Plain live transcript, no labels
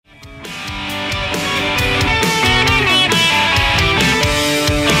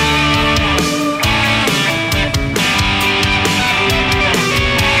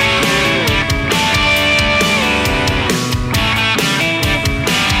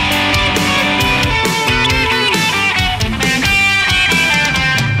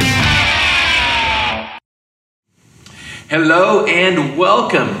Hello and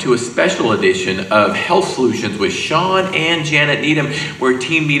welcome to a special edition of Health Solutions with Sean and Janet Needham, where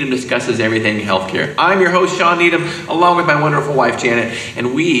Team Needham discusses everything healthcare. I'm your host, Sean Needham, along with my wonderful wife, Janet,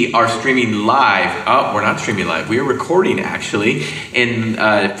 and we are streaming live. Oh, we're not streaming live. We are recording, actually, in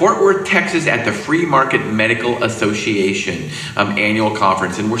Fort Worth, Texas at the Free Market Medical Association annual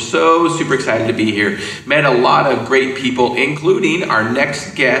conference, and we're so super excited to be here. Met a lot of great people, including our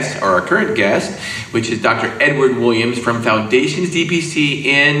next guest, or our current guest, which is Dr. Edward Williams from Foundations DPC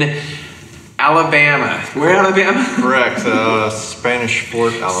in Alabama. Where in Alabama? Correct. Spanish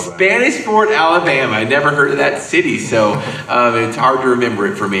Fort, Alabama. Spanish Fort, Alabama. I never heard of that city, so it's hard to remember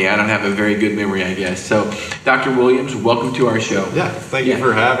it for me. I don't have a very good memory, I guess. So, Dr. Williams, welcome to our show. Yeah, thank you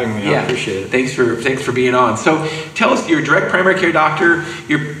for having me. I appreciate it. Thanks for being on. So, tell us, you're a direct primary care doctor.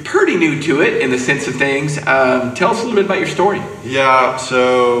 You're pretty new to it in the sense of things. Tell us a little bit about your story. Yeah,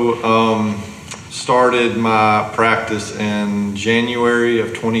 so started my practice in January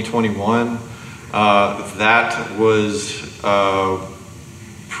of 2021. That was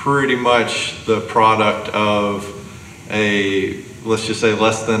pretty much the product of a, let's just say,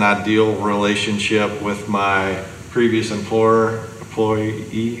 less than ideal relationship with my previous employer.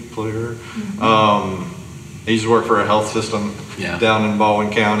 Mm-hmm. I used to work for a health system down in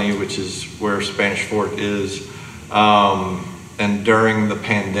Baldwin County, which is where Spanish Fort is. And during the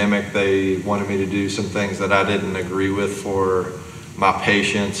pandemic, they wanted me to do some things that I didn't agree with for my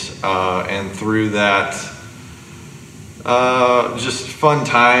patients. And through that, just fun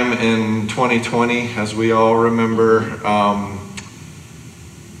time in 2020, as we all remember.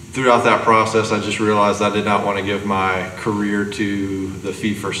 Throughout that process, I just realized I did not want to give my career to the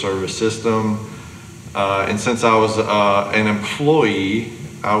fee-for-service system. And since I was an employee,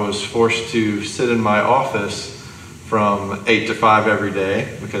 I was forced to sit in my office from 8 to 5 every day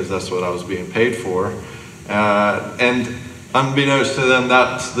because that's what I was being paid for. And unbeknownst to them,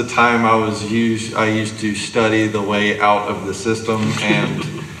 that's the time I used to study the way out of the system and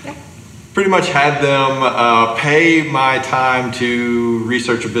pretty much had them pay my time to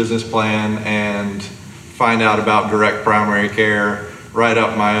research a business plan and find out about direct primary care, write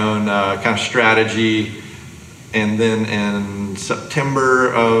up my own kind of strategy. And then in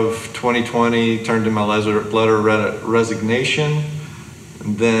September of 2020, turned in my letter of resignation,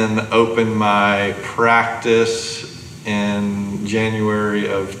 and then opened my practice in January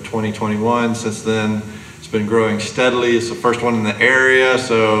of 2021. Since then, it's been growing steadily. It's the first one in the area,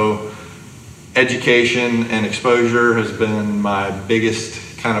 so education and exposure has been my biggest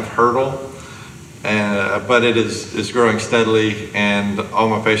kind of hurdle. But it is growing steadily, and all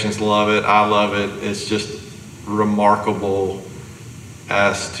my patients love it. I love it. It's just remarkable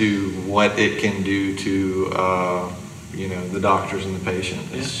as to what it can do to the doctors and the patient.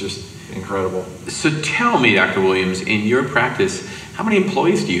 It's just incredible. So tell me, Dr. Williams, in your practice, how many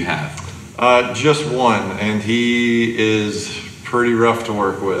employees do you have? Just one, and he is pretty rough to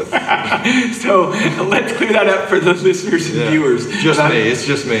work with. So let's clear that up for the listeners and viewers. It's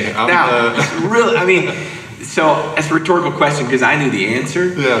just me. So that's a rhetorical question because I knew the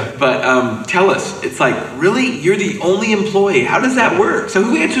answer. Yeah. But tell us, it's like, really? You're the only employee. How does that work? So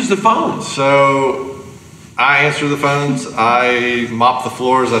who answers the phones? So I answer the phones. I mop the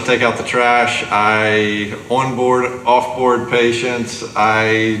floors. I take out the trash. I onboard, offboard patients.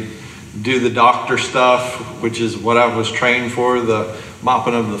 I do the doctor stuff, which is what I was trained for. The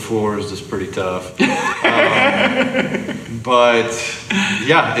mopping of the floors is pretty tough. But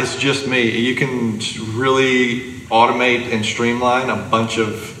yeah, it's just me. You can really automate and streamline a bunch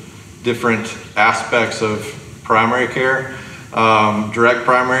of different aspects of primary care, direct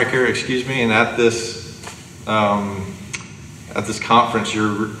primary care, and at this conference,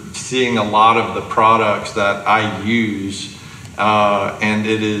 you're seeing a lot of the products that I use, and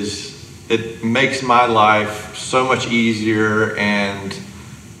it makes my life so much easier, and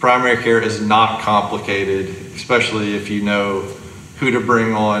primary care is not complicated, especially if you know who to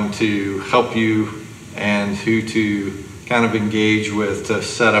bring on to help you and who to kind of engage with to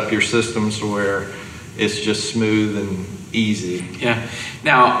set up your systems to where it's just smooth and easy. Yeah.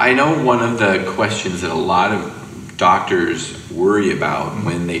 Now, I know one of the questions that a lot of doctors worry about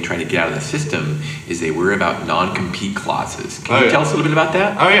when they try to get out of the system is they worry about non-compete clauses. Can you tell us a little bit about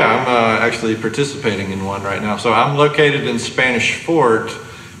that? Oh yeah, I'm actually participating in one right now. So I'm located in Spanish Fort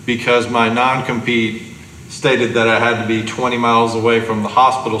because my non-compete stated that I had to be 20 miles away from the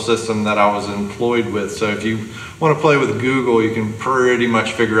hospital system that I was employed with. So if you want to play with Google, you can pretty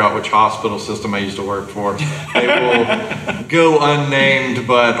much figure out which hospital system I used to work for. They will go unnamed,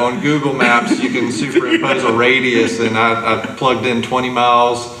 but on Google Maps, you can superimpose a radius, and I plugged in 20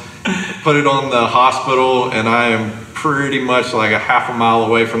 miles, put it on the hospital, and I am pretty much like a half a mile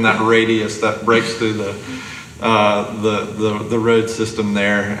away from that radius that breaks through the road system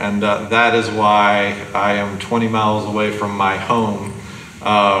there, and that is why I am 20 miles away from my home.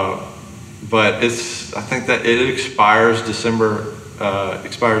 But I think that it expires on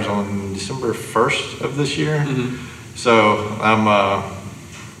December 1st of this year. So I'm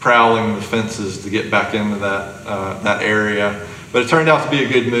prowling the fences to get back into that area. But it turned out to be a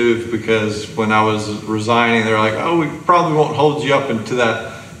good move, because when I was resigning, they were like, oh, we probably won't hold you up into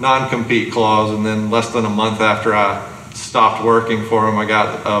that non-compete clause. And then less than a month after I stopped working for them, I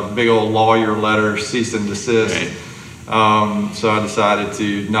got a big old lawyer letter, cease and desist. Right. So I decided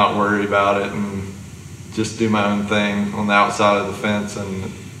to not worry about it and just do my own thing on the outside of the fence,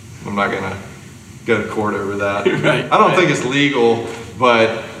 and I'm not gonna go to court over that. Right. I don't think it's legal,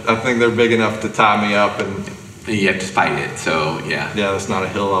 but I think they're big enough to tie me up, and you have to fight it. So yeah, that's not a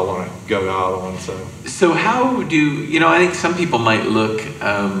hill I want to go out on. So how do I think some people might look,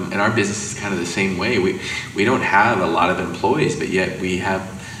 and our business is kind of the same way. We don't have a lot of employees, but yet we have,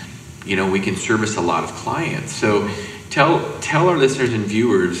 we can service a lot of clients. So tell our listeners and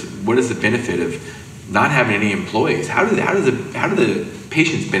viewers, what is the benefit of not having any employees? How do the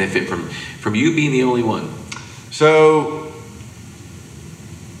patients benefit from you being the only one? So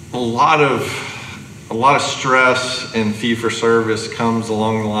a lot of stress in fee for service comes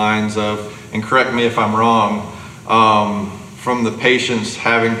along the lines of, and correct me if I'm wrong, from the patients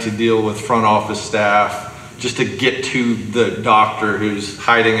having to deal with front office staff just to get to the doctor who's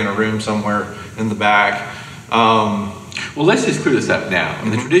hiding in a room somewhere in the back. Well, let's just clear this up now.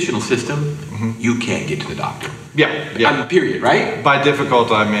 In the traditional system, you can't get to the doctor. Yeah. Period, right? By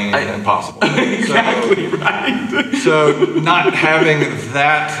difficult, I mean impossible. Exactly, right. So not having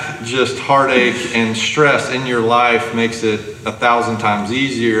that just heartache and stress in your life makes it 1,000 times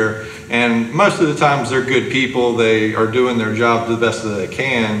easier. And most of the times they're good people. They are doing their job the best that they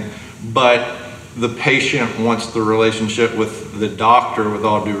can. But the patient wants the relationship with the doctor, with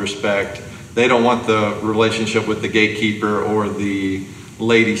all due respect. They don't want the relationship with the gatekeeper or the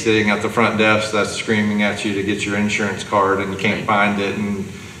lady sitting at the front desk that's screaming at you to get your insurance card and you can't find it, and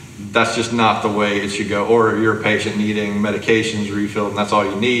that's just not the way it should go. Or you're a patient needing medications refilled and that's all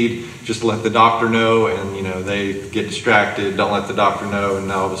you need, just let the doctor know, and they get distracted, don't let the doctor know, and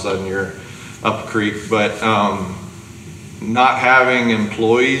now all of a sudden you're up a creek. But not having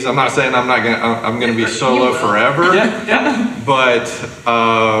employees, I'm not saying I'm gonna be solo forever, but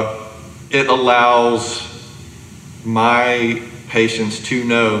it allows my patients to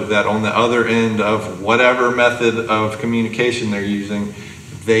know that on the other end of whatever method of communication they're using,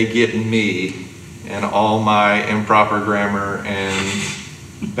 they get me and all my improper grammar and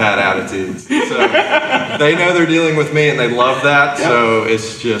bad attitudes. So they know they're dealing with me and they love that. Yep. So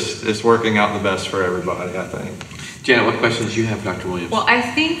it's working out the best for everybody, I think. Janet, what questions do you have, Dr. Williams? Well, I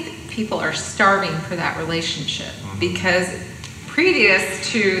think people are starving for that relationship, because previous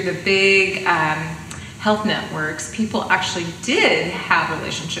to the big health networks, people actually did have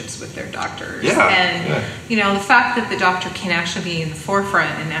relationships with their doctors. And the fact that the doctor can actually be in the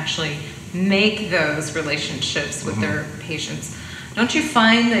forefront and actually make those relationships with their patients, don't you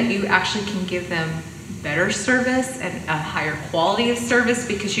find that you actually can give them better service and a higher quality of service,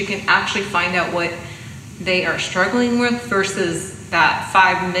 because you can actually find out what they are struggling with versus that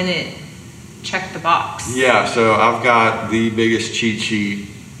 5-minute check the box? Yeah, so I've got the biggest cheat sheet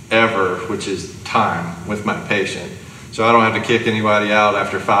ever, which is time with my patient. So I don't have to kick anybody out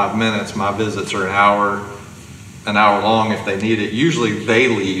after 5 minutes. My visits are an hour long if they need it. Usually they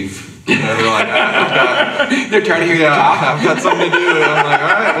leave. They're like, they're trying to hear you talk. I've got something to do. And I'm like, all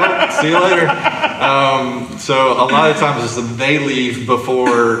right, well, see you later. So a lot of times it's they leave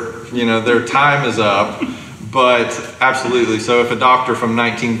before their time is up. But absolutely. So if a doctor from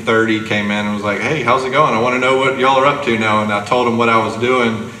 1930 came in and was like, hey, how's it going? I want to know what y'all are up to now. And I told him what I was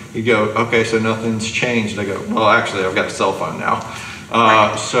doing. He'd go, okay, so nothing's changed. I go, well, actually, I've got a cell phone now.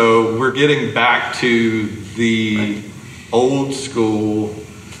 So we're getting back to the old school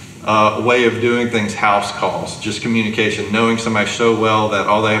way of doing things, house calls, just communication, knowing somebody so well that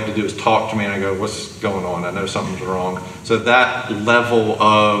all they have to do is talk to me and I go, what's going on? I know something's wrong. So that level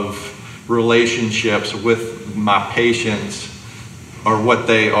of relationships with my patients are what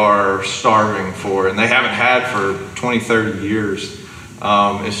they are starving for, and they haven't had for 20-30 years.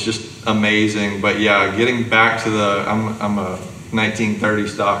 It's just amazing. But yeah, getting back to I'm a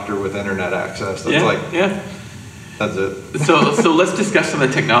 1930s doctor with internet access. That's that's it. So let's discuss some of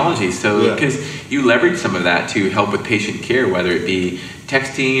the technology. So because you leverage some of that to help with patient care, whether it be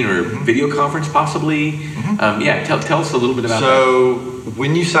texting or video conference possibly. Tell us a little bit about that. So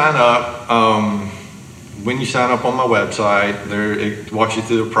when you sign up, when you sign up on my website, it walks you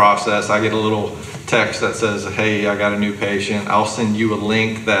through the process. I get a little text that says, hey, I got a new patient. I'll send you a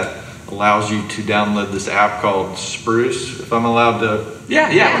link that allows you to download this app called Spruce, if I'm allowed to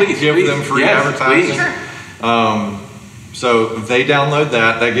please give them free advertising. Sure. So they download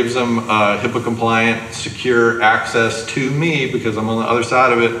that. That gives them HIPAA compliant, secure access to me because I'm on the other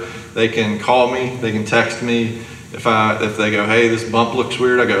side of it. They can call me, they can text me. If they go, hey, this bump looks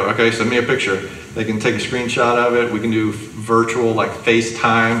weird, I go, okay, send me a picture. They can take a screenshot of it. We can do virtual, like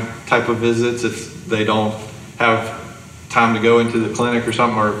FaceTime type of visits if they don't have time to go into the clinic or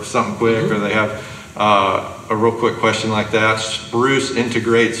something quick, or they have a real quick question like that. Spruce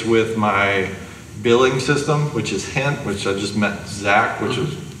integrates with my billing system, which is Hint, which I just met Zach, which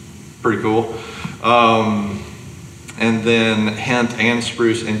was pretty cool. And then Hint and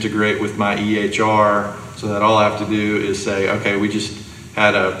Spruce integrate with my EHR, so that all I have to do is say, okay, we just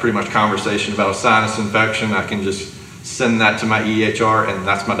had a pretty much conversation about a sinus infection. I can just send that to my EHR, and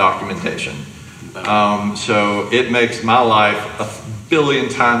that's my documentation. So it makes my life a billion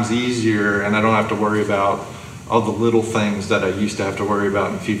times easier, and I don't have to worry about all the little things that I used to have to worry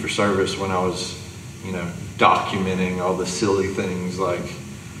about in fee-for-service when I was, documenting all the silly things like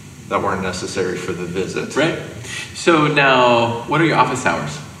that weren't necessary for the visit. Right. So now, what are your office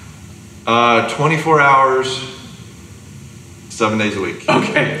hours? 24 hours, 7 days a week.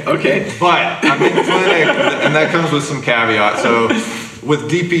 Okay. But I'm in clinic, and that comes with some caveats. So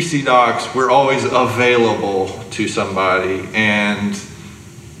with DPC docs, we're always available to somebody, and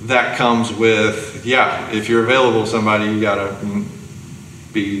that comes with, if you're available to somebody, you gotta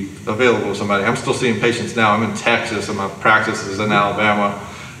be available to somebody. I'm still seeing patients now. I'm in Texas, and my practice is in Alabama.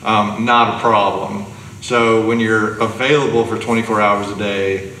 Not a problem. So when you're available for 24 hours a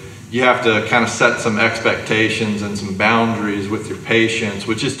day, you have to kind of set some expectations and some boundaries with your patients,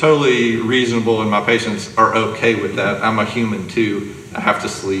 which is totally reasonable, and my patients are okay with that. I'm a human too. I have to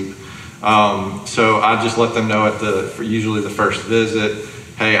sleep. So I just let them know usually the first visit,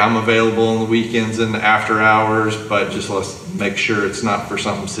 hey, I'm available on the weekends and after hours, but just let's make sure it's not for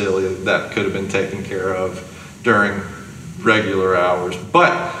something silly that could have been taken care of during regular hours.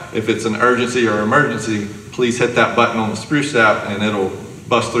 But if it's an urgency or emergency, please hit that button on the Spruce app and it'll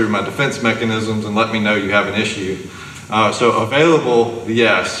bust through my defense mechanisms and let me know you have an issue. So available,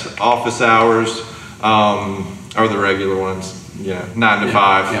 yes. Office hours are the regular ones, 9 to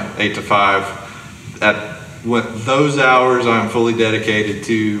 5, 8 to 5. At those hours, I'm fully dedicated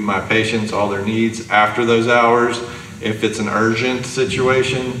to my patients, all their needs. After those hours, if it's an urgent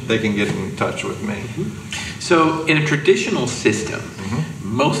situation, they can get in touch with me. So in a traditional system,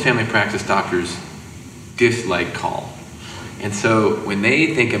 most family practice doctors dislike call. And so when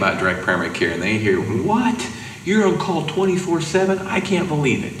they think about direct primary care and they hear, what? You're on call 24/7? I can't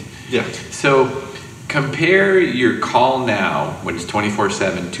believe it. Yeah. So compare your call now when it's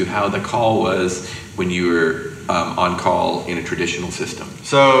 24/7 to how the call was when you were on call in a traditional system.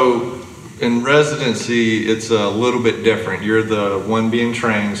 So in residency, it's a little bit different. You're the one being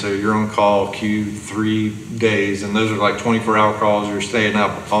trained, so you're on call Q3 days, and those are like 24-hour calls. You're staying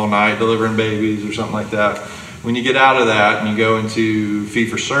up all night delivering babies or something like that. When you get out of that and you go into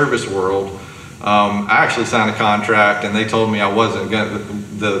fee-for-service world, I actually signed a contract, and they told me I wasn't going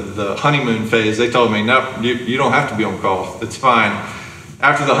to, the honeymoon phase, they told me, nope, you don't have to be on call. It's fine.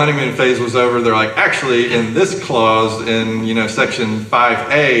 After the honeymoon phase was over, they're like, actually, in this clause in section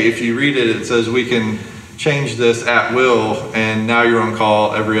 5A, if you read it, it says we can change this at will, and now you're on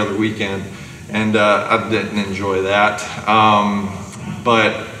call every other weekend. And I didn't enjoy that.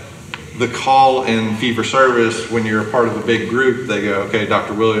 But the call in fee-for-service, when you're a part of a big group, they go, okay,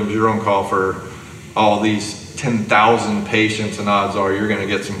 Dr. Williams, you're on call for all these 10,000 patients, and odds are you're going to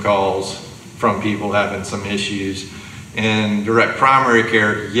get some calls from people having some issues. In direct primary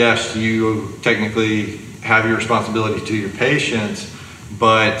care, yes, you technically have your responsibility to your patients,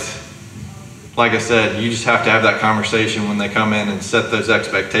 but like I said, you just have to have that conversation when they come in and set those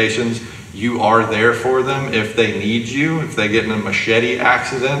expectations. You are there for them if they need you. If they get in a machete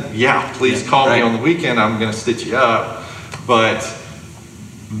accident, please call me on the weekend. I'm going to stitch you up. But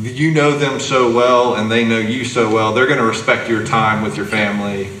you know them so well and they know you so well, they're going to respect your time with your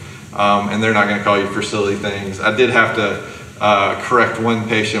family. And they're not going to call you for silly things. I did have to correct one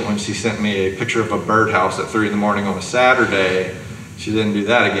patient when she sent me a picture of a birdhouse at 3 a.m. on a Saturday. She didn't do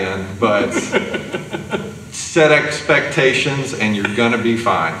that again, but set expectations and you're going to be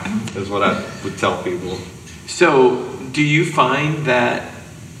fine, is what I would tell people. So do you find that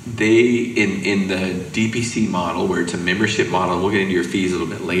they, in the DPC model, where it's a membership model, we'll get into your fees a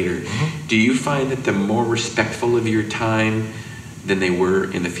little bit later, do you find that they're more respectful of your time than they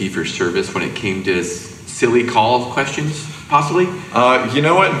were in the fee-for-service when it came to silly call questions, possibly? You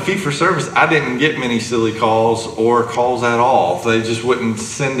know what? In fee for service, I didn't get many silly calls or calls at all. They just wouldn't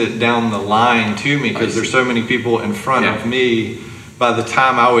send it down the line to me because there's so many people in front of me. By the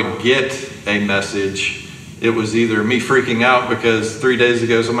time I would get a message, it was either me freaking out because 3 days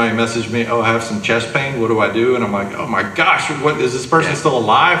ago somebody messaged me, oh, I have some chest pain. What do I do? And I'm like, oh my gosh, what is this person still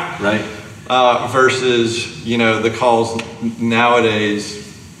alive? Right. Versus, you know, the calls nowadays,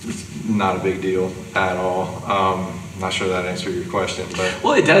 it's not a big deal at all. Not sure that answered your question, but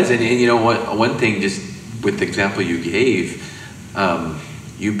well, it does. And you know what? One thing, just with the example you gave,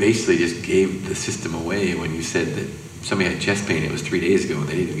 you basically just gave the system away when you said that somebody had chest pain. It was 3 days ago, and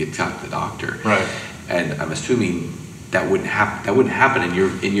they didn't get talked to the doctor. Right. And I'm assuming that wouldn't happen. That wouldn't happen in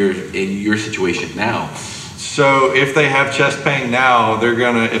your situation now. So if they have chest pain now, they're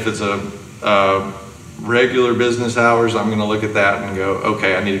gonna, if it's a regular business hours, I'm gonna look at that and go,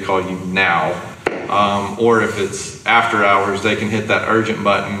 okay, I need to call you now. Or if it's after hours, they can hit that urgent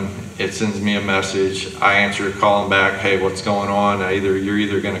button. It sends me a message. I answer, call them back. Hey, what's going on? You're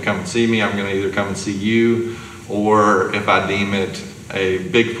either going to come and see me. I'm going to either come and see you. Or if I deem it a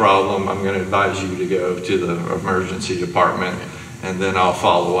big problem, I'm going to advise you to go to the emergency department, and then I'll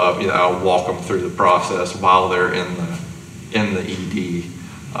follow up. You know, I'll walk them through the process while they're in the ED.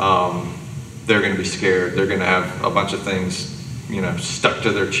 They're going to be scared. They're going to have a bunch of things, you know, stuck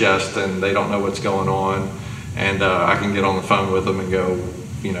to their chest, and they don't know what's going on. And I can get on the phone with them and go,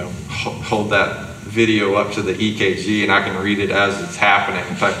 you know, hold that video up to the EKG, and I can read it as it's happening,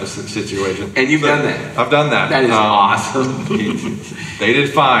 type of situation. And you've done that. I've done that. That is awesome. They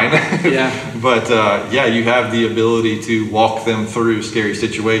did fine. Yeah. But yeah, you have the ability to walk them through scary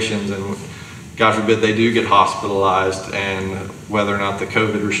situations, and God forbid they do get hospitalized, and whether or not the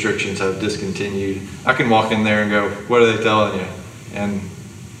COVID restrictions have discontinued, I can walk in there and go, what are they telling you? And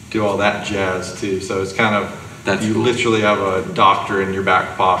do all that jazz too. So it's kind of, you cool. Literally have a doctor in your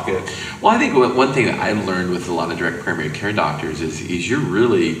back pocket. Well, I think one thing that I learned with a lot of direct primary care doctors is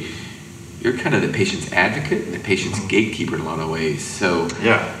you're kind of the patient's advocate and the patient's gatekeeper in a lot of ways. So,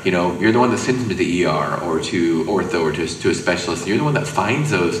 you know, you're the one that sends them to the ER or to ortho or to a specialist. You're the one that finds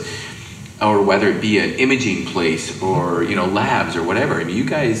those, or whether it be an imaging place or, you know, labs or whatever. I mean, you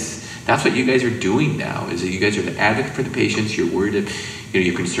guys, that's what you guys are doing now, is that you guys are the advocate for the patients. You're worried, you know,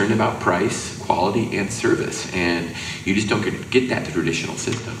 you're concerned about price, quality, and service, and you just don't get that traditional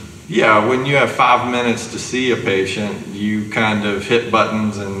system. Yeah, when you have 5 minutes to see a patient, you kind of hit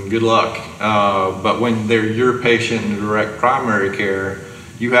buttons and good luck. But when they're your patient in direct primary care,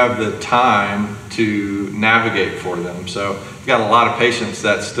 you have the time to navigate for them. So you've got a lot of patients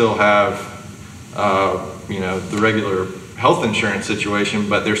that still have, you know, the regular health insurance situation,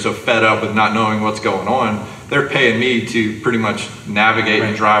 but they're so fed up with not knowing what's going on, they're paying me to pretty much navigate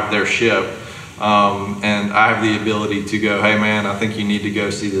and drive their ship. And I have the ability to go, hey man, I think you need to go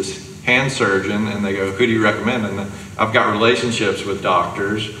see this hand surgeon. And they go, who do you recommend? And I've got relationships with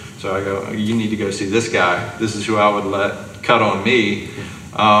doctors. So I go, you need to go see this guy. This is who I would let cut on me.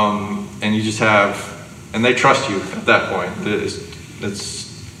 And you just have, and they trust you at that point.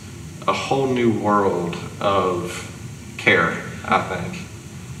 It's a whole new world of care, I think.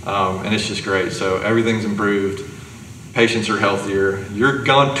 And it's just great. So everything's improved. Patients are healthier. You're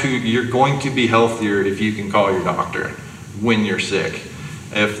going to be healthier if you can call your doctor when you're sick.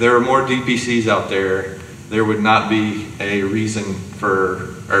 If there were more DPCs out there, there would not be a reason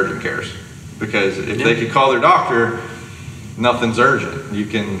for urgent cares. Because if they could call their doctor, nothing's urgent. You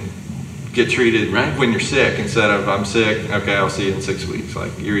can get treated when you're sick instead of, I'm sick, okay, I'll see you in 6 weeks.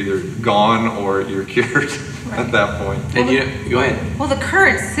 Like, you're either gone or you're cured at that point. And go ahead. Well, the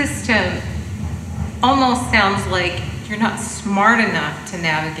current system almost sounds like you're not smart enough to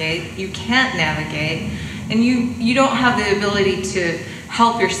navigate, you can't navigate, and you don't have the ability to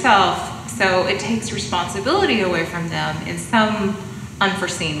help yourself, so it takes responsibility away from them in some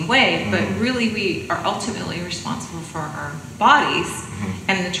unforeseen way. But really, we are ultimately responsible for our bodies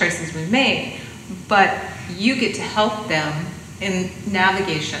and the choices we make. But you get to help them in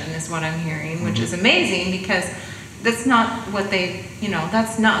navigation, is what I'm hearing, which is amazing, because that's not what they, you know,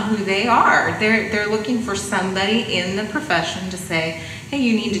 that's not who they are. They're looking for somebody in the profession to say, hey,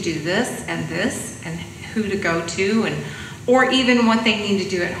 you need to do this, and who to go to, and or even what they need to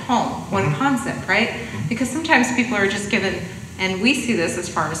do at home. One concept, right? Because sometimes people are just given, and we see this as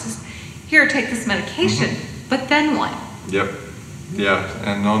pharmacists, here, take this medication, but then what? Yep. Yeah,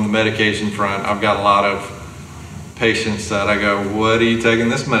 and on the medication front, I've got a lot of patients that I go, what are you taking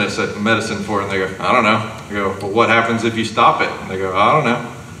this medicine for? And they go, I don't know. I go, well, what happens if you stop it? And they go, I don't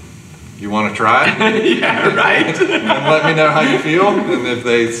know. You want to try it? Yeah, right. And let me know how you feel. And if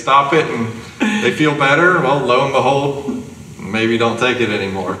they stop it and they feel better. Well, lo and behold, maybe don't take it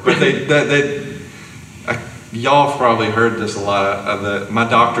anymore. But y'all have probably heard this a lot. That my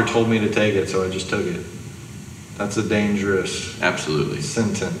doctor told me to take it, so I just took it. That's a dangerous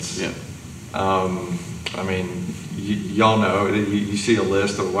sentence. Yeah. I mean, y'all know, you see a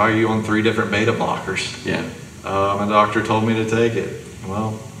list of why are you on 3 different beta blockers? Yeah. My doctor told me to take it.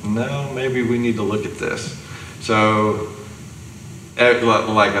 Well, no, maybe we need to look at this. So,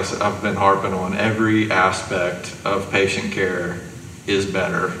 like I said, I've been harping on, every aspect of patient care is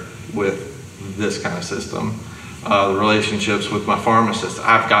better with this kind of system. The relationships with my pharmacist,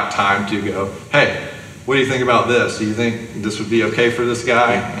 I've got time to go, hey, what do you think about this? Do you think this would be okay for this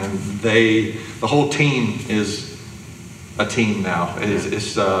guy? And the whole team is a team now.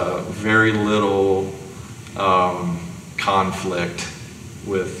 It's very little conflict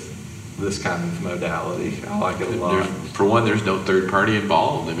with this kind of modality. I like it a lot. For one, there's no third party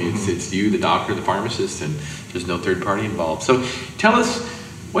involved. I mean, it's you, the doctor, the pharmacist, and there's no third party involved. So tell us,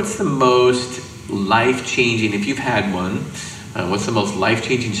 what's the most life-changing, if you've had one, what's the most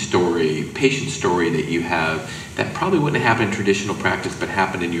life-changing story, patient story that you have that probably wouldn't happen in traditional practice but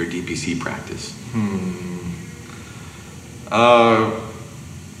happened in your DPC practice?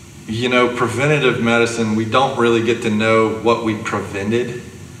 Preventative medicine, we don't really get to know what we prevented,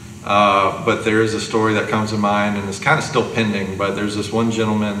 but there is a story that comes to mind, and it's kind of still pending, but there's this one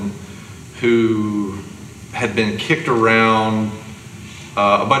gentleman who had been kicked around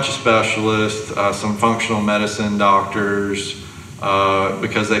a bunch of specialists, some functional medicine doctors,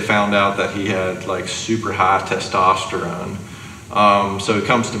 because they found out that he had like super high testosterone. So he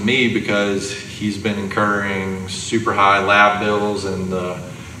comes to me because he's been incurring super high lab bills, and the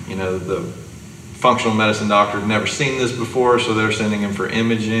functional medicine doctor had never seen this before, so they're sending him for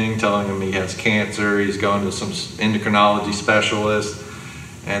imaging, telling him he has cancer. He's going to some endocrinology specialist,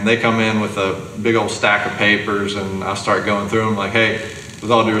 and they come in with a big old stack of papers, and I start going through them like, hey, with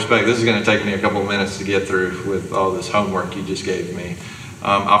all due respect, this is going to take me a couple of minutes to get through with all this homework you just gave me.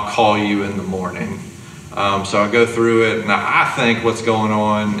 I'll call you in the morning. So I go through it, and I think what's going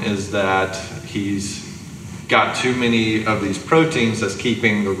on is that he's got too many of these proteins that's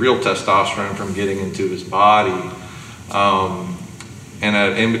keeping the real testosterone from getting into his body.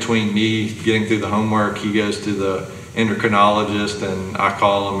 And in between me getting through the homework, he goes to the endocrinologist, and I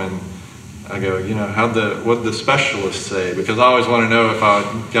call him and I go, what did the specialist say? Because I always want to know if I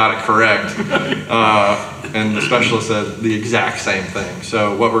got it correct. And the specialist said the exact same thing.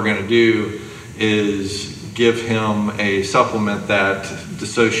 So what we're going to do is give him a supplement that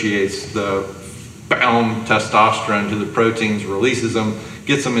dissociates the bound testosterone to the proteins, releases them,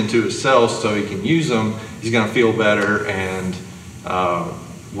 gets them into his cells so he can use them. He's going to feel better, and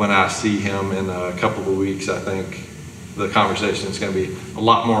when I see him in a couple of weeks, I think the conversation is going to be a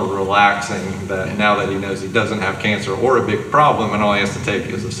lot more relaxing, that now that he knows he doesn't have cancer or a big problem, and all he has to take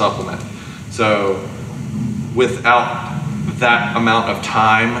is a supplement. So without that amount of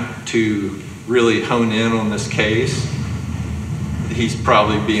time to really hone in on this case, he's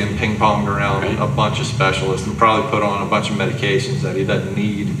probably being ping-ponged around a bunch of specialists and probably put on a bunch of medications that he doesn't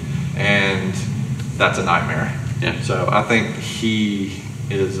need, and that's a nightmare. Yeah. So I think he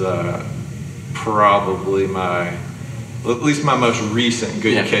is probably at least my most recent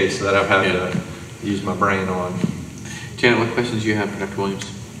good case that I've had to use my brain on. Janet, what questions do you have for Dr. Williams?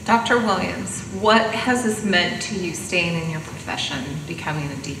 Dr. Williams, what has this meant to you staying in your profession,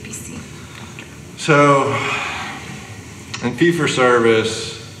 becoming a DPC doctor? So, in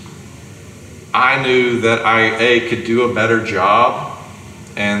fee-for-service, I knew that I could do a better job,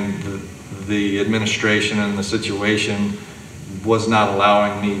 and the administration and the situation was not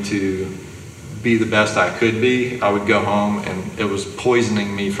allowing me to be the best I could be. I would go home and it was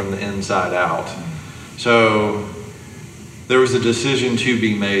poisoning me from the inside out. So there was a decision to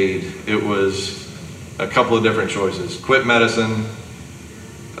be made. It was a couple of different choices. Quit medicine.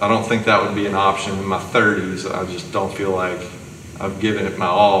 I don't think that would be an option in my 30s. I just don't feel like I've given it my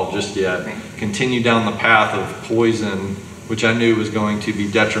all just yet. Right. Continue down the path of poison, which I knew was going to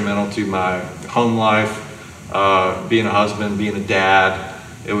be detrimental to my home life, being a husband, being a dad.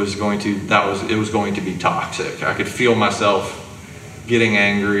 It was going to be toxic. I could feel myself getting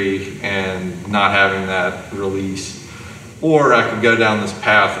angry and not having that release. Or I could go down this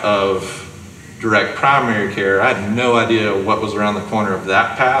path of direct primary care. I had no idea what was around the corner of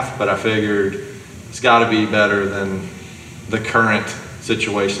that path, but I figured it's got to be better than the current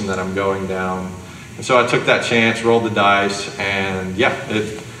situation that I'm going down. And so I took that chance, rolled the dice, and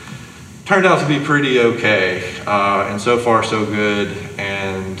it turned out to be pretty okay. And so far so good.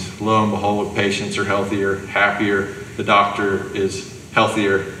 And lo and behold, patients are healthier, happier. The doctor is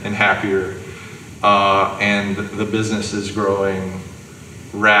healthier and happier. and the business is growing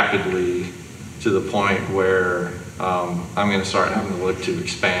rapidly to the point where I'm going to start having to look to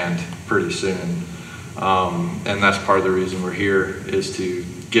expand pretty soon. And that's part of the reason we're here, is to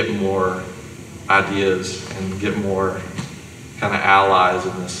get more ideas and get more kind of allies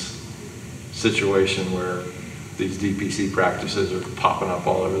in this situation where these DPC practices are popping up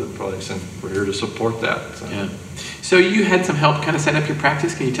all over the place, and we're here to support that. So. Yeah. So you had some help kind of set up your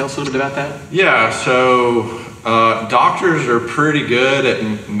practice. Can you tell us a little bit about that? Yeah, so doctors are pretty good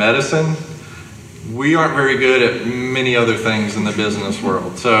at medicine. We aren't very good at many other things in the business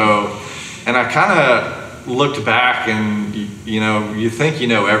world. So, and I kind of looked back, and you think you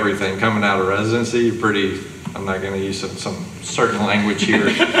know everything coming out of residency. You're pretty, I'm not going to use some certain language here,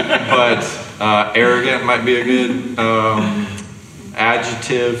 but arrogant might be a good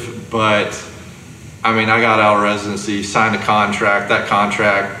adjective. But I mean, I got out of residency, signed a contract. That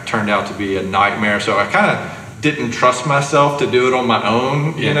contract turned out to be a nightmare. So I kind of didn't trust myself to do it on my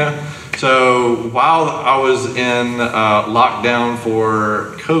own, you know? So while I was in lockdown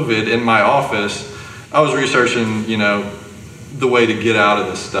for COVID in my office, I was researching, the way to get out of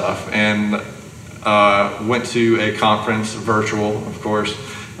this stuff, and went to a conference, virtual, of course,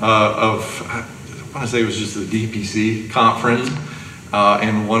 I want to say it was just the DPC conference.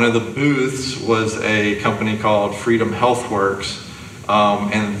 And one of the booths was a company called Freedom HealthWorks,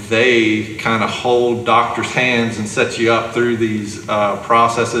 and they kind of hold doctors' hands and set you up through these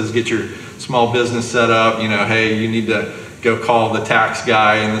processes, get your small business set up. Hey, you need to go call the tax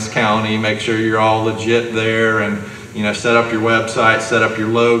guy in this county, make sure you're all legit there, and set up your website, set up your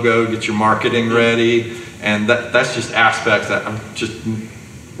logo, get your marketing ready. And that's just aspects that I'm just,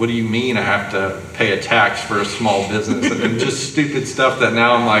 what do you mean I have to pay a tax for a small business? And just stupid stuff that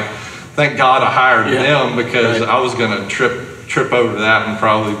now I'm like, thank God I hired them, because I was going to trip over that and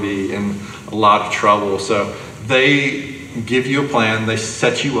probably be in a lot of trouble. So they give you a plan, they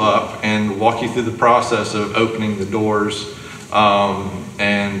set you up and walk you through the process of opening the doors.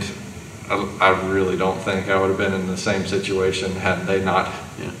 And I really don't think I would have been in the same situation had they not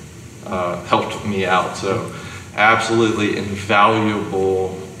helped me out. So absolutely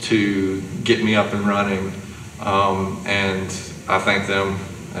invaluable to get me up and running. And I thank them,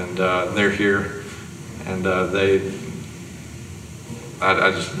 and they're here, and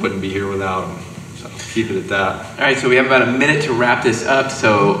I just wouldn't be here without them. So keep it at that. All right, so we have about a minute to wrap this up.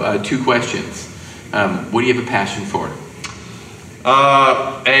 So 2 questions. What do you have a passion for?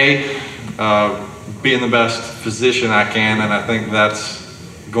 Being the best physician I can, and I think that's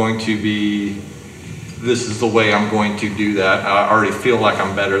going to be, this is the way I'm going to do that. I already feel like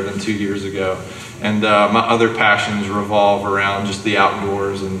I'm better than 2 years ago. And my other passions revolve around just the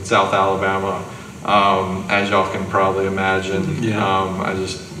outdoors in South Alabama, as y'all can probably imagine. I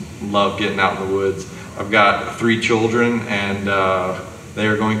just love getting out in the woods. I've got 3 children, and they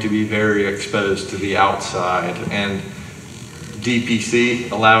are going to be very exposed to the outside. And DPC,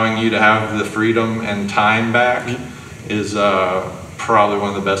 allowing you to have the freedom and time back, is probably one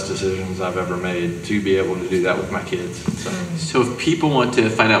of the best decisions I've ever made, to be able to do that with my kids. So if people want to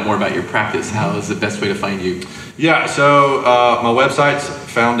find out more about your practice, how is the best way to find you? Yeah, so my website's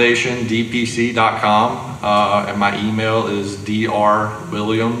foundationdpc.com, and my email is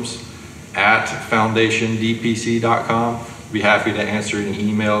drwilliams@foundationdpc.com. Be happy to answer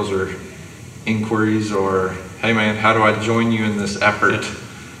any emails or inquiries, or hey man, how do I join you in this effort?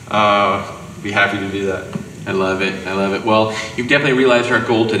 Be happy to do that. I love it. I love it. Well, you've definitely realized our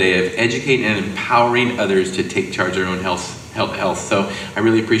goal today of educating and empowering others to take charge of their own health. So I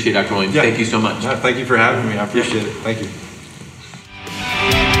really appreciate it, Dr. Williams. Thank you so much. Thank you for having me. I appreciate it. Thank you.